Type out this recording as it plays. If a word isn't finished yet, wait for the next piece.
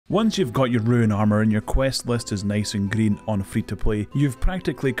Once you've got your rune armor and your quest list is nice and green on free-to-play, you've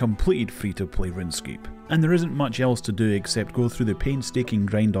practically completed free-to-play RuneScape. And there isn't much else to do except go through the painstaking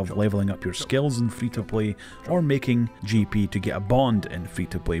grind of leveling up your skills in free-to-play or making GP to get a bond in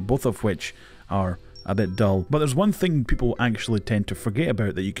free-to-play, both of which are a bit dull. But there's one thing people actually tend to forget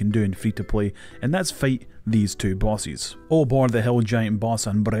about that you can do in free-to-play, and that's fight these two bosses. Obor the Hill Giant Boss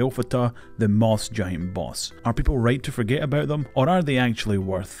and Bryophyta the Moss Giant Boss. Are people right to forget about them, or are they actually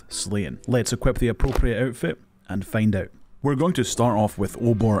worth slaying? Let's equip the appropriate outfit and find out. We're going to start off with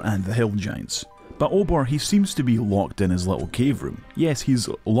Obor and the Hill Giants. But Obor, he seems to be locked in his little cave room. Yes, he's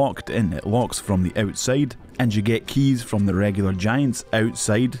locked in, it locks from the outside, and you get keys from the regular giants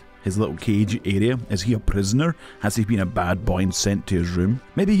outside his little cage area. Is he a prisoner? Has he been a bad boy and sent to his room?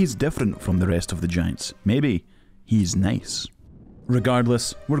 Maybe he's different from the rest of the giants. Maybe he's nice.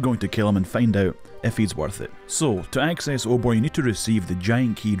 Regardless, we're going to kill him and find out if he's worth it. So, to access Obor, you need to receive the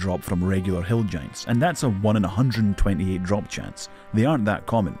giant key drop from regular hill giants, and that's a 1 in 128 drop chance. They aren't that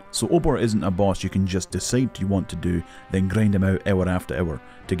common, so Obor isn't a boss you can just decide you want to do, then grind him out hour after hour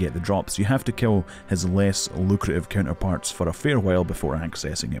to get the drops. You have to kill his less lucrative counterparts for a fair while before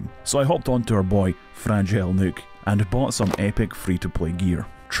accessing him. So I hopped onto our boy, Fragile Nuke, and bought some epic free-to-play gear.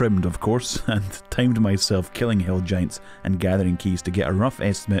 Trimmed, of course, and timed myself killing hill giants and gathering keys to get a rough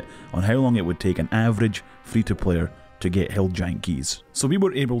estimate on how long it would take an average free-to-player to get hill giant keys. So we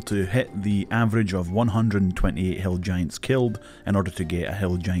were able to hit the average of 128 hill giants killed in order to get a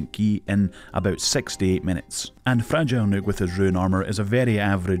hill giant key in about 68 minutes. And Fragile Nuke with his rune armor is a very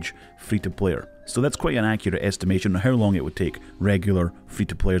average free-to-player. So that's quite an accurate estimation on how long it would take regular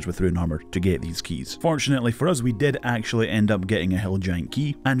free-to-players with rune armor to get these keys. Fortunately for us, we did actually end up getting a hill giant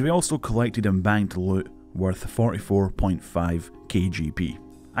key, and we also collected and banked loot worth 44.5 KGP.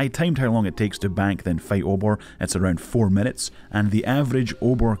 I timed how long it takes to bank then fight Obor, it's around 4 minutes, and the average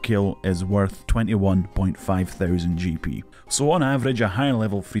Obor kill is worth 21.5 thousand GP. So on average, a higher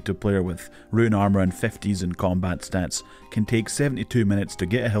level free-to-player with rune armor and 50s in combat stats can take 72 minutes to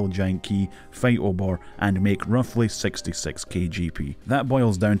get a hill giant key, fight Obor, and make roughly 66k GP. That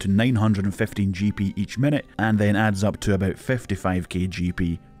boils down to 915 GP each minute, and then adds up to about 55k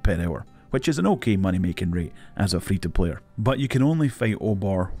GP per hour, which is an okay money making rate as a free-to-player. But you can only fight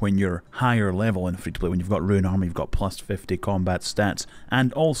Obor when you're higher level in free-to-play, when you've got rune armor, you've got plus 50 combat stats,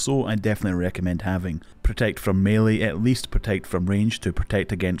 and also I definitely recommend having protect from melee, at least protect from range to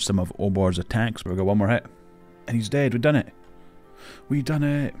protect against some of Obor's attacks. We've got one more hit, and he's dead. We've done it. We've done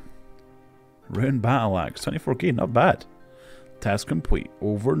it. Rune battle axe, 24k, not bad. Task complete.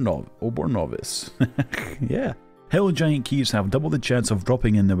 Obor novice. Yeah. Hill giant keys have double the chance of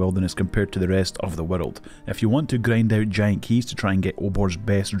dropping in the wilderness compared to the rest of the world. If you want to grind out giant keys to try and get Obor's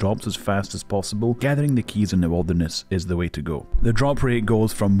best drops as fast as possible, gathering the keys in the wilderness is the way to go. The drop rate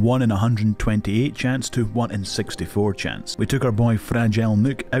goes from 1 in 128 chance to 1 in 64 chance. We took our boy Fragile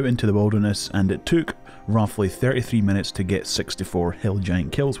Nuke out into the wilderness, and it took roughly 33 minutes to get 64 hill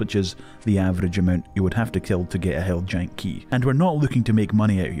giant kills, which is the average amount you would have to kill to get a hill giant key. And we're not looking to make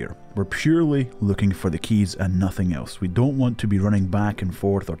money out here. We're purely looking for the keys and nothing else. We don't want to be running back and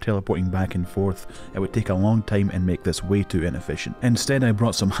forth or teleporting back and forth. It would take a long time and make this way too inefficient. Instead, I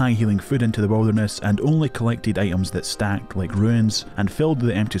brought some high healing food into the wilderness and only collected items that stacked like ruins and filled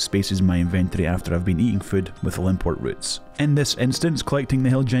the empty spaces in my inventory after I've been eating food with Limport roots. In this instance, collecting the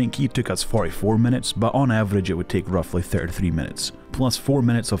hill giant key took us 44 minutes, but on average it would take roughly 33 minutes. Plus 4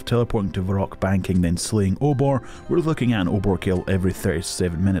 minutes of teleporting to Varrock, banking, then slaying Obor, we're looking at an Obor kill every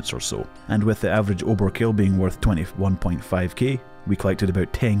 37 minutes or so. And with the average Obor kill being worth 21.5k, we collected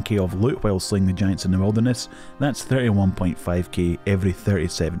about 10k of loot while slaying the giants in the wilderness. That's 31.5k every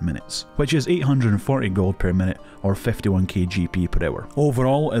 37 minutes, which is 840 gold per minute or 51k GP per hour.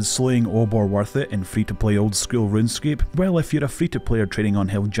 Overall, is slaying Obor worth it in free-to-play old school RuneScape? Well, if you're a free-to-player training on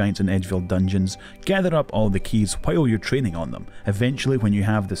hill giants in Edgeville dungeons, gather up all the keys while you're training on them. Eventually, when you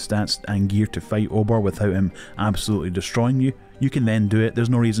have the stats and gear to fight Obor without him absolutely destroying you, you can then do it. There's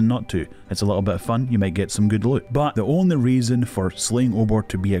no reason not to. It's a little bit of fun, you might get some good loot. But the only reason for slaying Obor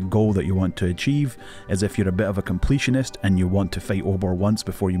to be a goal that you want to achieve is if you're a bit of a completionist and you want to fight Obor once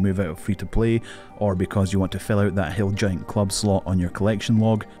before you move out of free to play, or because you want to fill out that hill giant club slot on your collection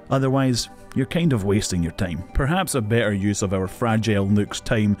log. Otherwise, you're kind of wasting your time. Perhaps a better use of our Fragile Nuke's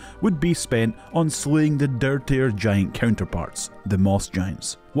time would be spent on slaying the dirtier giant counterparts, the Moss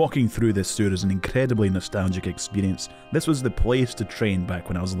Giants. Walking through this sewer is an incredibly nostalgic experience. This was the place to train back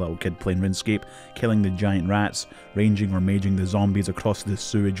when I was a little kid playing RuneScape, killing the giant rats, ranging or maging the zombies across the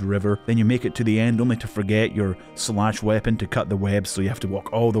sewage river. Then you make it to the end only to forget your slash weapon to cut the web, so you have to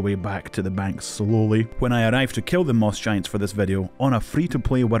walk all the way back to the bank slowly slowly. When I arrived to kill the moss giants for this video, on a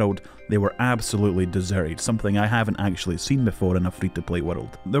free-to-play world, they were absolutely deserted, something I haven't actually seen before in a free-to-play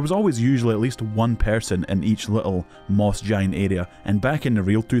world. There was always usually at least one person in each little moss giant area, and back in the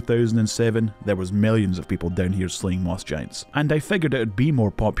real 2007, there was millions of people down here slaying moss giants. And I figured it would be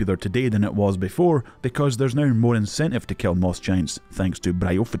more popular today than it was before, because there's now more incentive to kill moss giants thanks to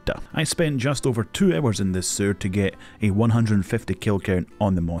Bryophyta. I spent just over 2 hours in this sewer to get a 150 kill count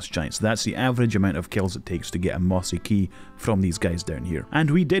on the moss giants. That's the average amount of kills it takes to get a mossy key from these guys down here.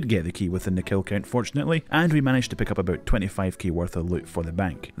 And we did get the key within the kill count, fortunately, and we managed to pick up about 25k worth of loot for the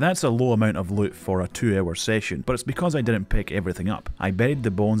bank. That's a low amount of loot for a 2-hour session, but it's because I didn't pick everything up. I buried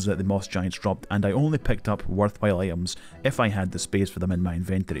the bones that the moss giants dropped, and I only picked up worthwhile items if I had the space for them in my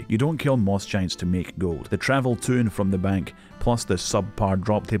inventory. You don't kill moss giants to make gold. The travel to and from the bank, plus the subpar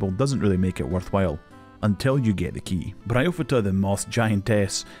drop table, doesn't really make it worthwhile until you get the key. Bryophyta, the moss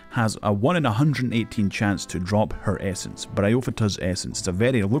giantess, has a 1 in 118 chance to drop her essence, Bryophyta's essence. It's a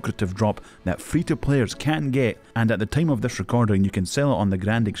very lucrative drop that free-to-players can get, and at the time of this recording you can sell it on the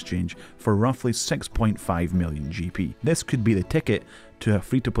Grand Exchange for roughly 6.5 million GP. This could be the ticket to a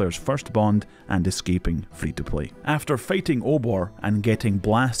free-to-player's first bond and escaping free-to-play. After fighting Obor and getting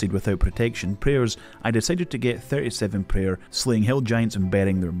blasted without protection prayers, I decided to get 37 prayer, slaying hill giants and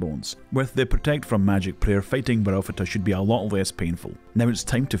burying their bones. With the protect from magic prayer, fighting Bryophyta should be a lot less painful. Now it's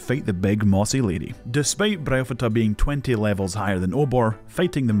time to fight the big mossy lady. Despite Bryophyta being 20 levels higher than Obor,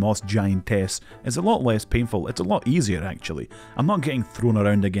 fighting the moss giantess is a lot less painful. It's a lot easier actually. I'm not getting thrown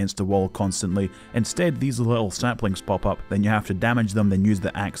around against the wall constantly. Instead, these little saplings pop up, then you have to damage them, then use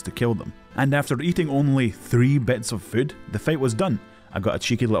the axe to kill them. And after eating only 3 bits of food, the fight was done. I got a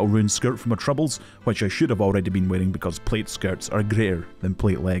cheeky little rune skirt from my troubles, which I should have already been wearing because plate skirts are greater than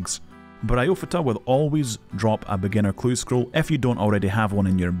plate legs. Bryophyta will always drop a beginner clue scroll if you don't already have one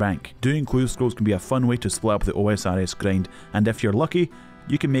in your bank. Doing clue scrolls can be a fun way to split up the OSRS grind, and if you're lucky,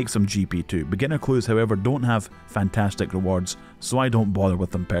 you can make some GP too. Beginner clues, however, don't have fantastic rewards, so I don't bother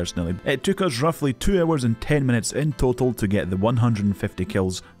with them personally. It took us roughly 2 hours and 10 minutes in total to get the 150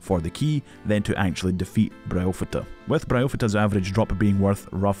 kills for the key, then to actually defeat Bryophyta. With Bryophyta's average drop being worth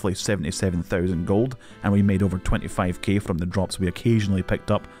roughly 77,000 gold, and we made over 25k from the drops we occasionally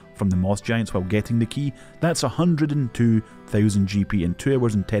picked up from the moss giants while getting the key, that's 102,000 GP in 2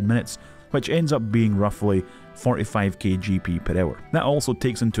 hours and 10 minutes, which ends up being roughly 45k GP per hour. That also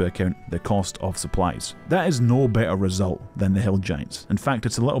takes into account the cost of supplies. That is no better result than the hill giants. In fact,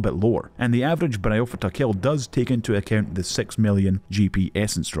 it's a little bit lower, and the average Bryophyta kill does take into account the 6 million GP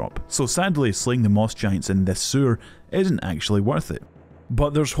essence drop. So sadly, slaying the moss giants in this sewer isn't actually worth it.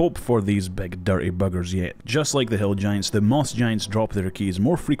 But there's hope for these big dirty buggers yet. Just like the hill giants, the moss giants drop their keys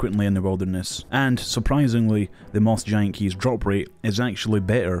more frequently in the wilderness, and surprisingly, the moss giant keys drop rate is actually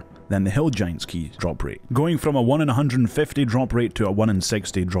better than the hill giants key drop rate. Going from a 1 in 150 drop rate to a 1 in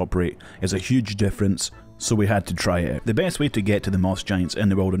 60 drop rate is a huge difference, so we had to try it out. The best way to get to the moss giants in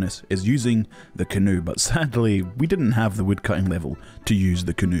the wilderness is using the canoe, but sadly we didn't have the woodcutting level to use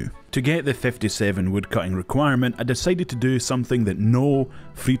the canoe. To get the 57 woodcutting requirement, I decided to do something that no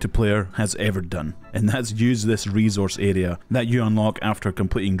free-to-player has ever done, and that's use this resource area that you unlock after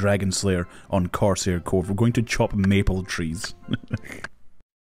completing Dragon Slayer on Corsair Cove. We're going to chop maple trees.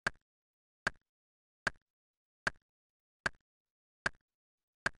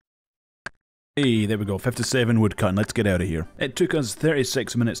 Hey, there we go, 57 woodcutting, let's get out of here. It took us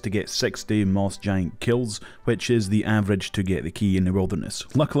 36 minutes to get 60 moss giant kills, which is the average to get the key in the wilderness.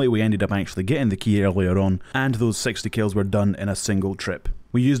 Luckily we ended up actually getting the key earlier on, and those 60 kills were done in a single trip.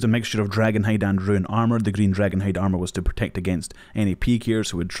 We used a mixture of dragonhide and rune armor. The green dragonhide armor was to protect against any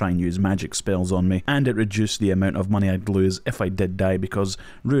PKers who would try and use magic spells on me, and it reduced the amount of money I'd lose if I did die because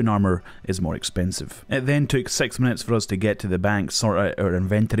rune armor is more expensive. It then took 6 minutes for us to get to the bank, sort out our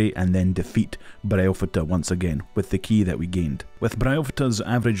inventory, and then defeat Bryophyta once again with the key that we gained. With Bryophyta's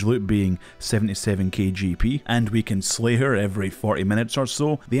average loot being 77k GP, and we can slay her every 40 minutes or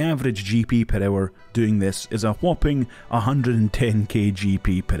so, the average GP per hour doing this is a whopping 110k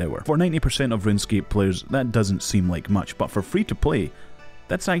GP per hour. For 90% of RuneScape players, that doesn't seem like much, but for free to play,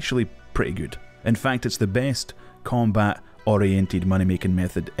 that's actually pretty good. In fact, it's the best combat oriented money making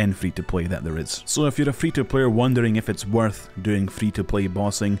method in free to play that there is. So if you're a free to player wondering if it's worth doing free to play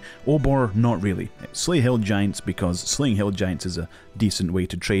bossing, Obor, not really. Slay hill giants because slaying hill giants is a decent way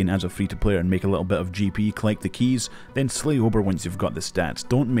to train as a free to player and make a little bit of GP, collect the keys, then slay Obor once you've got the stats.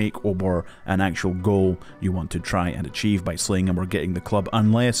 Don't make Obor an actual goal you want to try and achieve by slaying him or getting the club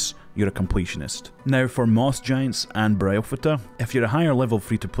unless you're a completionist. Now for Moss Giants and Bryophyta, if you're a higher level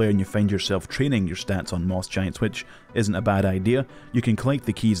free-to-player and you find yourself training your stats on Moss Giants, which isn't a bad idea, you can collect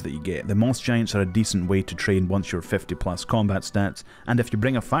the keys that you get. The Moss Giants are a decent way to train once you're 50 plus combat stats, and if you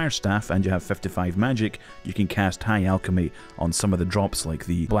bring a fire staff and you have 55 magic, you can cast high alchemy on some of the drops like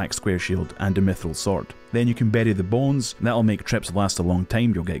the black square shield and the mithril sword. Then you can bury the bones, that'll make trips last a long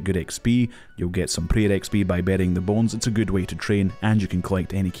time, you'll get good XP, you'll get some prayer XP by burying the bones, it's a good way to train, and you can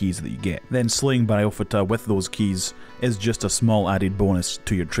collect any keys that you get. Then slaying Bryophyta with those keys is just a small added bonus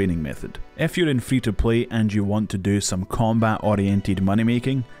to your training method. If you're in free-to-play and you want to do some combat-oriented money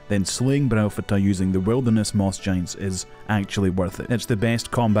making, then slaying Bryophyta using the Wilderness Moss Giants is actually worth it. It's the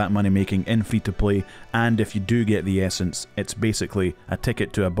best combat money making in free-to-play, and if you do get the essence, it's basically a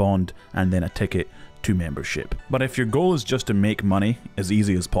ticket to a bond and then a ticket to membership. But if your goal is just to make money as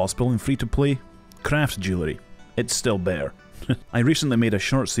easy as possible in free-to-play, craft jewellery. It's still better. I recently made a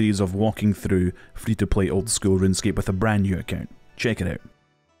short series of walking through free-to-play Oldschool Runescape with a brand new account. Check it out.